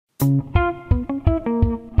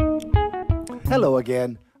Hello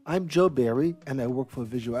again, I'm Joe Barry and I work for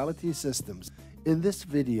Visuality Systems. In this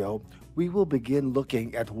video, we will begin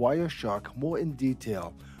looking at Wireshark more in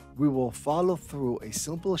detail. We will follow through a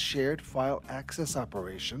simple shared file access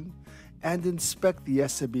operation and inspect the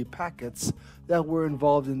SMB packets that were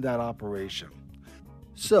involved in that operation.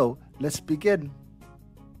 So let's begin.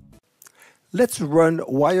 Let's run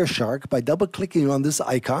Wireshark by double-clicking on this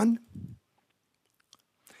icon.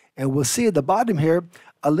 And we'll see at the bottom here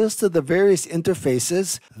a list of the various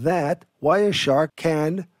interfaces that Wireshark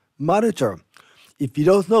can monitor. If you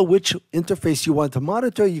don't know which interface you want to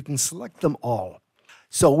monitor, you can select them all.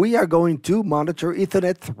 So we are going to monitor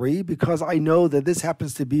Ethernet 3 because I know that this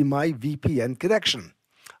happens to be my VPN connection.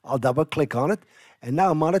 I'll double-click on it, and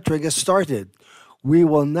now monitoring is started. We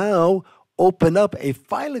will now open up a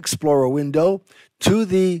File Explorer window to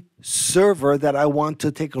the server that I want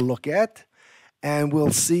to take a look at. And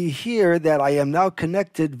we'll see here that I am now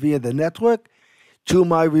connected via the network to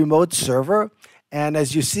my remote server. And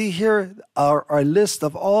as you see here are a list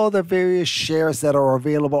of all the various shares that are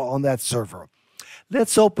available on that server.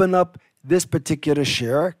 Let's open up this particular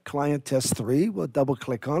share, Client Test 3. We'll double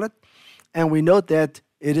click on it. And we note that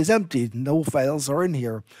it is empty. No files are in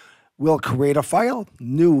here. We'll create a file,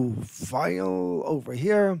 new file over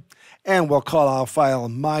here. And we'll call our file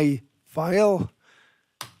My File.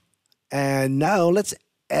 And now let's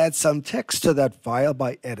add some text to that file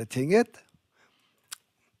by editing it.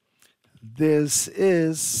 This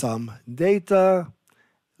is some data.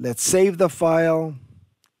 Let's save the file.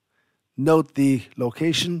 Note the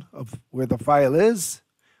location of where the file is.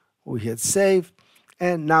 We hit save.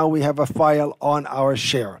 And now we have a file on our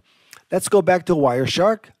share. Let's go back to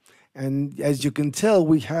Wireshark. And as you can tell,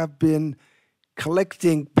 we have been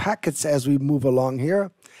collecting packets as we move along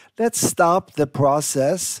here. Let's stop the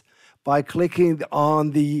process by clicking on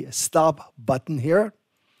the stop button here.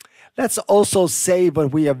 Let's also save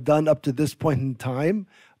what we have done up to this point in time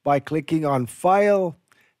by clicking on File,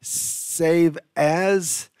 Save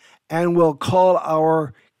As, and we'll call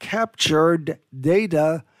our captured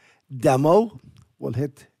data demo. We'll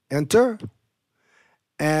hit Enter.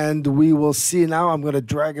 And we will see now, I'm going to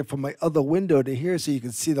drag it from my other window to here so you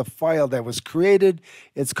can see the file that was created.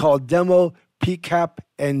 It's called demo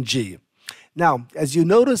pcap.ng. Now, as you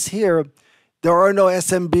notice here, there are no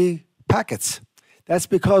SMB packets. That's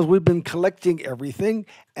because we've been collecting everything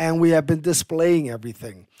and we have been displaying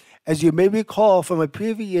everything. As you may recall from a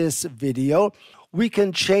previous video, we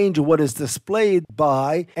can change what is displayed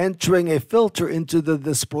by entering a filter into the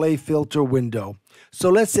display filter window. So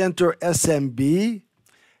let's enter SMB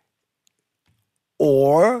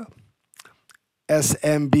or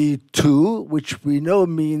SMB2, which we know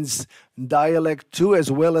means dialect 2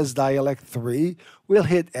 as well as dialect 3. We'll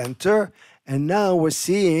hit enter, and now we're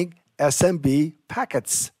seeing SMB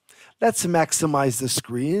packets. Let's maximize the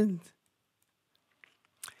screen.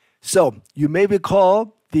 So you may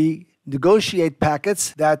recall the negotiate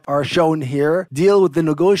packets that are shown here deal with the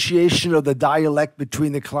negotiation of the dialect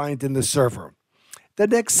between the client and the server. The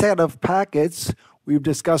next set of packets we've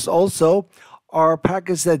discussed also are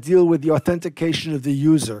packets that deal with the authentication of the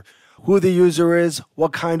user, who the user is,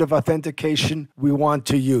 what kind of authentication we want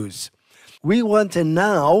to use. We want to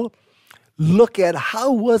now look at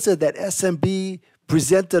how was it that SMB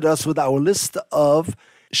presented us with our list of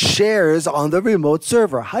shares on the remote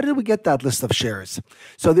server. How did we get that list of shares?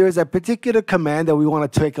 So there is a particular command that we want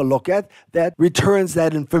to take a look at that returns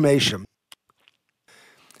that information.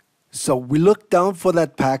 So we look down for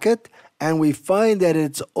that packet, and we find that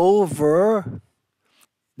it's over,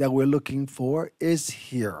 that we're looking for is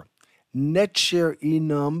here. Netshare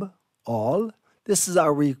enum all. This is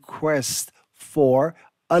our request for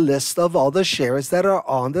a list of all the shares that are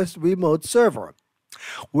on this remote server.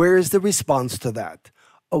 Where is the response to that?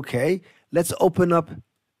 Okay, let's open up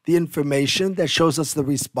the information that shows us the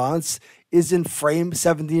response is in frame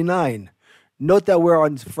 79. Note that we're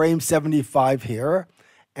on frame 75 here,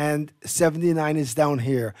 and 79 is down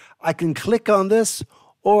here. I can click on this,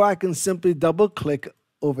 or I can simply double click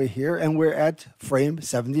over here, and we're at frame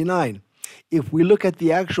 79. If we look at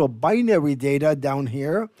the actual binary data down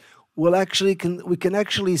here, we can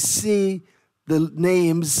actually see the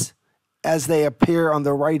names as they appear on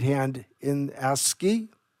the right hand in ASCII.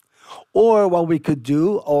 Or what we could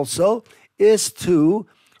do also is to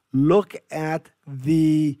look at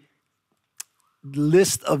the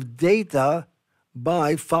list of data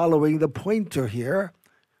by following the pointer here.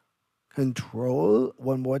 Control,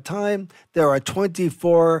 one more time. There are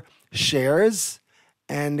 24 shares.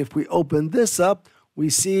 And if we open this up, we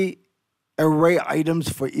see array items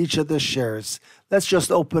for each of the shares. Let's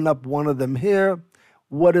just open up one of them here.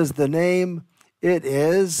 What is the name? It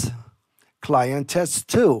is client test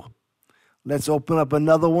 2. Let's open up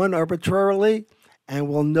another one arbitrarily, and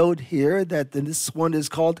we'll note here that this one is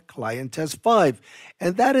called client test 5.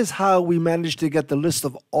 And that is how we managed to get the list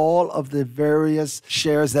of all of the various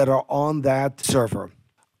shares that are on that server.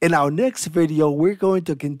 In our next video, we're going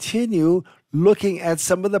to continue looking at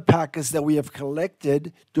some of the packets that we have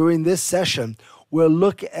collected during this session. We'll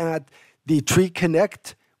look at the tree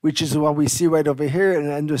connect, which is what we see right over here,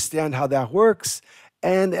 and understand how that works,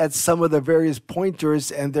 and at some of the various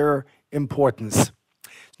pointers and their importance.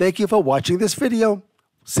 Thank you for watching this video.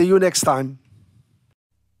 See you next time.